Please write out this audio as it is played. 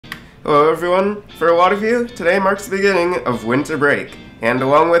Hello everyone! For a lot of you, today marks the beginning of winter break, and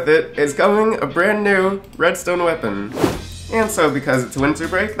along with it is coming a brand new redstone weapon. And so because it's winter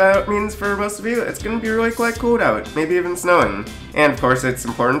break, that means for most of you it's going to be really quite cold out, maybe even snowing. And of course it's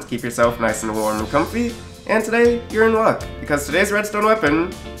important to keep yourself nice and warm and comfy, and today you're in luck, because today's redstone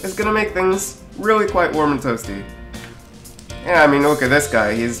weapon is going to make things really quite warm and toasty. Yeah, I mean look at this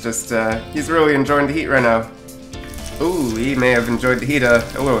guy, he's really enjoying the heat right now. Ooh, he may have enjoyed the heat a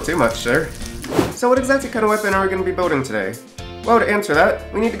little too much, sir. So what exactly kind of weapon are we going to be building today? Well, to answer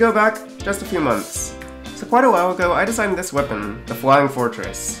that, we need to go back just a few months. So quite a while ago, I designed this weapon, the Flying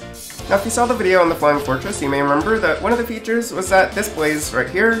Fortress. Now if you saw the video on the Flying Fortress, you may remember that one of the features was that this blaze right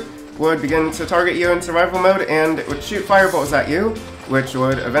here would begin to target you in survival mode, and it would shoot fireballs at you, which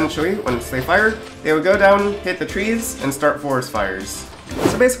would eventually, once they fired, they would go down, hit the trees, and start forest fires.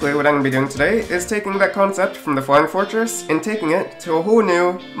 So basically what I'm going to be doing today is taking that concept from the Flying Fortress and taking it to a whole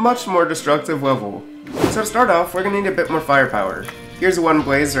new, much more destructive level. So to start off, we're going to need a bit more firepower. Here's one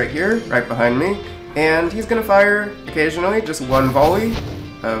blaze right here, right behind me, and he's going to fire occasionally just one volley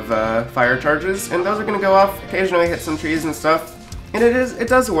of fire charges, and those are going to go off, occasionally hit some trees and stuff. And it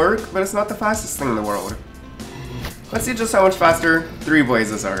does work, but it's not the fastest thing in the world. Let's see just how much faster 3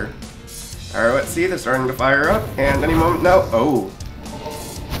 blazes are. Alright, let's see, they're starting to fire up, and any moment now, oh.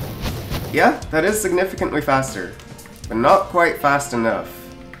 Yeah, that is significantly faster, but not quite fast enough.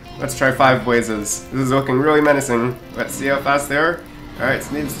 Let's try 5 blazes. This is looking really menacing. Let's see how fast they are. Alright,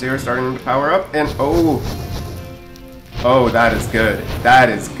 so these 2 are starting to power up, and oh! Oh, that is good. That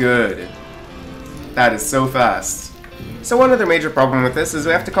is good. That is so fast. So one other major problem with this is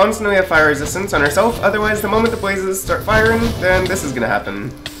we have to constantly have fire resistance on ourselves, otherwise the moment the blazes start firing, then this is gonna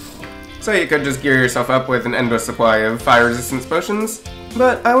happen. So you could just gear yourself up with an endless supply of fire resistance potions,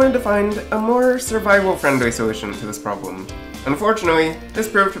 but I wanted to find a more survival-friendly solution to this problem. Unfortunately, this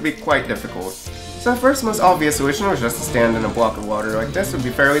proved to be quite difficult. So the first most obvious solution was just to stand in a block of water like this. Would be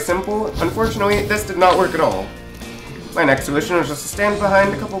fairly simple. Unfortunately, this did not work at all. My next solution was just to stand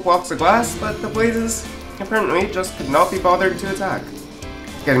behind a couple blocks of glass, but the blazes apparently just could not be bothered to attack.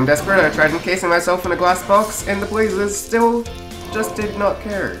 Getting desperate, I tried encasing myself in a glass box, and the blazes still just did not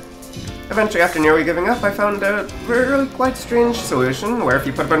care. Eventually, after nearly giving up, I found a really quite strange solution, where if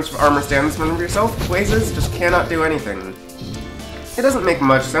you put a bunch of armor stands in front of yourself, the blazes just cannot do anything. It doesn't make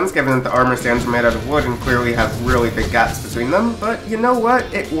much sense given that the armor stands are made out of wood and clearly have really big gaps between them, but you know what?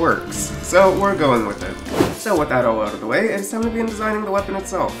 It works. So we're going with it. So with that all out of the way, it's time to begin designing the weapon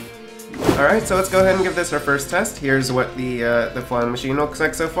itself. Alright, so let's go ahead and give this our first test. Here's what the flying machine looks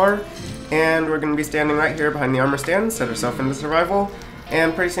like so far, and we're going to be standing right here behind the armor stand, set ourselves into survival.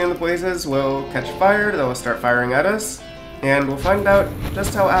 And pretty soon the blazes will catch fire, they'll start firing at us, and we'll find out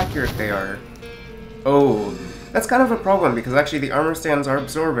just how accurate they are. Oh, that's kind of a problem because actually the armor stands are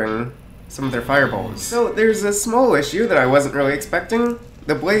absorbing some of their fireballs. So there's a small issue that I wasn't really expecting.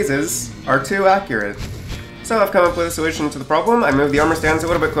 The blazes are too accurate. So I've come up with a solution to the problem. I moved the armor stands a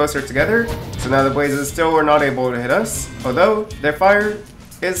little bit closer together, so now the blazes still were not able to hit us, although their fire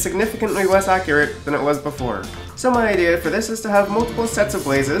is significantly less accurate than it was before. So my idea for this is to have multiple sets of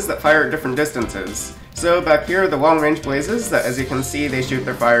blazes that fire at different distances. So back here are the long range blazes that, as you can see, they shoot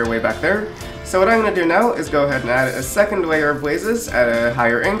their fire way back there. So what I'm going to do now is go ahead and add a second layer of blazes at a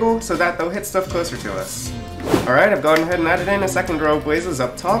higher angle so that they'll hit stuff closer to us. Alright, I've gone ahead and added in a second row of blazes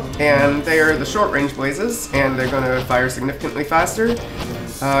up top, and they are the short range blazes, and they're going to fire significantly faster.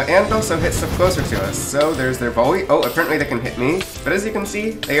 And also hit stuff closer to us. So there's their volley. Oh, apparently they can hit me, but as you can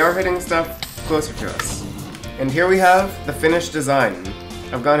see, they are hitting stuff closer to us. And here we have the finished design.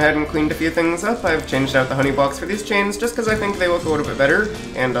 I've gone ahead and cleaned a few things up. I've changed out the honey blocks for these chains just because I think they look a little bit better,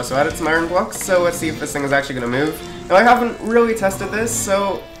 and also added some iron blocks, so let's see if this thing is actually going to move. Now I haven't really tested this,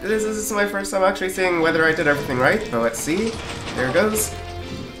 so this is my first time actually seeing whether I did everything right, but let's see. There it goes.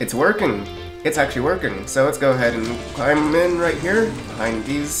 It's working. It's actually working. So let's go ahead and climb in right here, behind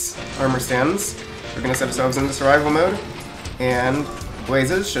these armor stands. We're going to set ourselves into survival mode, and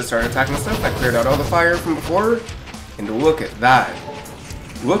blazes should start attacking stuff. I cleared out all the fire from before, and look at that.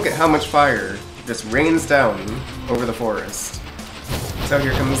 Look at how much fire just rains down over the forest. So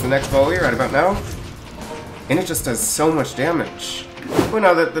here comes the next volley right about now, and it just does so much damage. Well,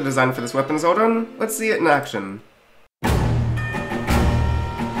 now that the design for this weapon is all done, let's see it in action.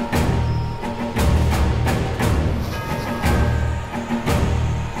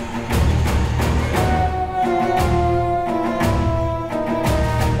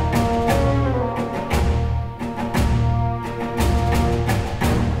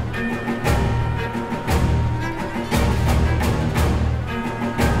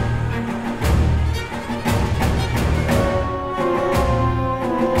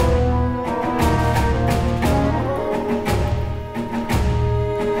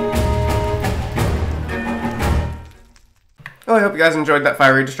 Well, I hope you guys enjoyed that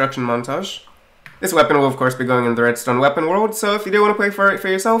fiery destruction montage. This weapon will of course be going in the Redstone weapon world, so if you do want to play for it for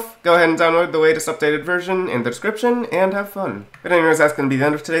yourself, go ahead and download the latest updated version in the description and have fun. But anyways, that's going to be the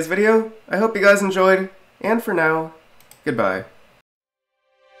end of today's video. I hope you guys enjoyed, and for now, goodbye.